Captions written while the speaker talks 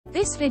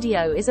This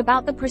video is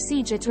about the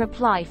procedure to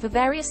apply for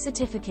various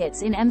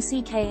certificates in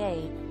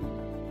MCKA.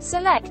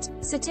 Select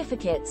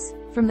Certificates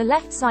from the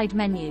left side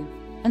menu,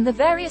 and the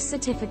various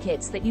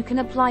certificates that you can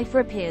apply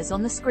for appears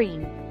on the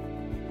screen.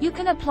 You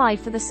can apply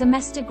for the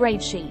semester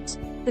grade sheet,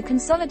 the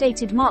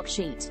consolidated mark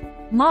sheet,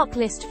 mark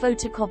list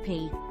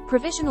photocopy,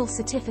 provisional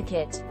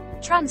certificate,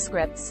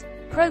 transcripts,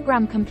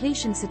 program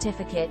completion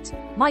certificate,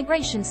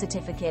 migration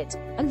certificate,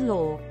 and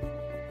law.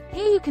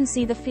 Here you can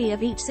see the fee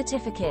of each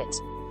certificate.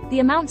 The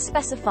amount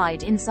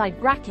specified inside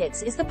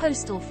brackets is the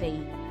postal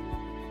fee.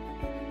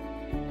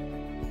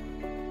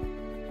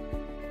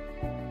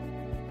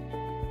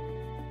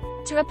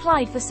 To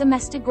apply for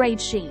semester grade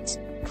sheet,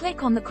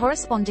 click on the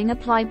corresponding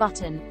Apply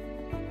button.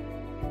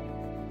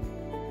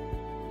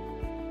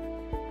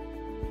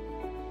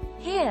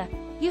 Here,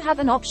 you have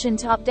an option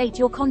to update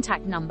your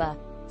contact number,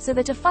 so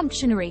that a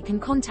functionary can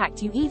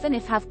contact you even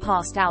if have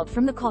passed out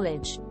from the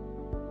college.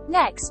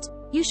 Next,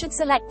 you should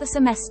select the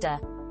semester,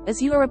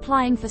 as you are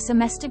applying for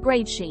semester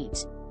grade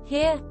sheet.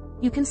 Here,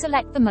 you can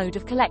select the mode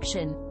of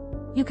collection.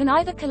 You can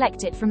either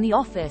collect it from the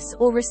office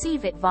or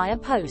receive it via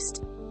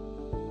post.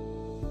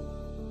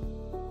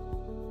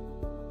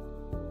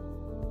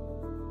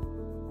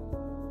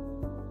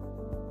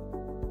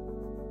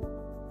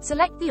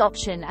 Select the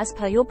option as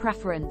per your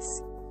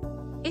preference.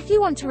 If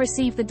you want to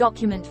receive the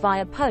document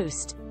via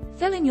post,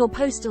 fill in your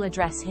postal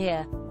address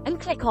here, and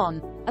click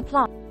on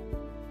Apply.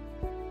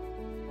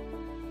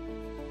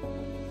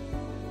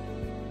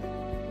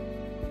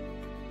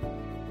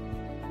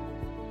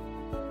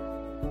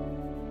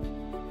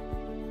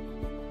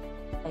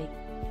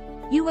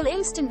 You will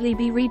instantly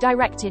be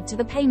redirected to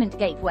the payment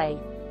gateway.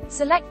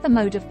 Select the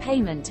mode of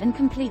payment and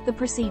complete the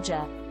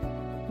procedure.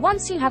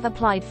 Once you have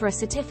applied for a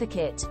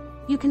certificate,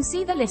 you can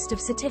see the list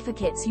of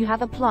certificates you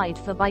have applied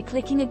for by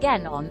clicking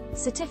again on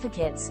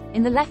Certificates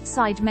in the left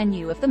side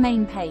menu of the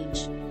main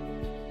page.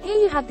 Here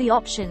you have the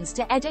options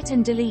to edit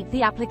and delete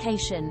the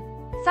application.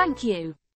 Thank you.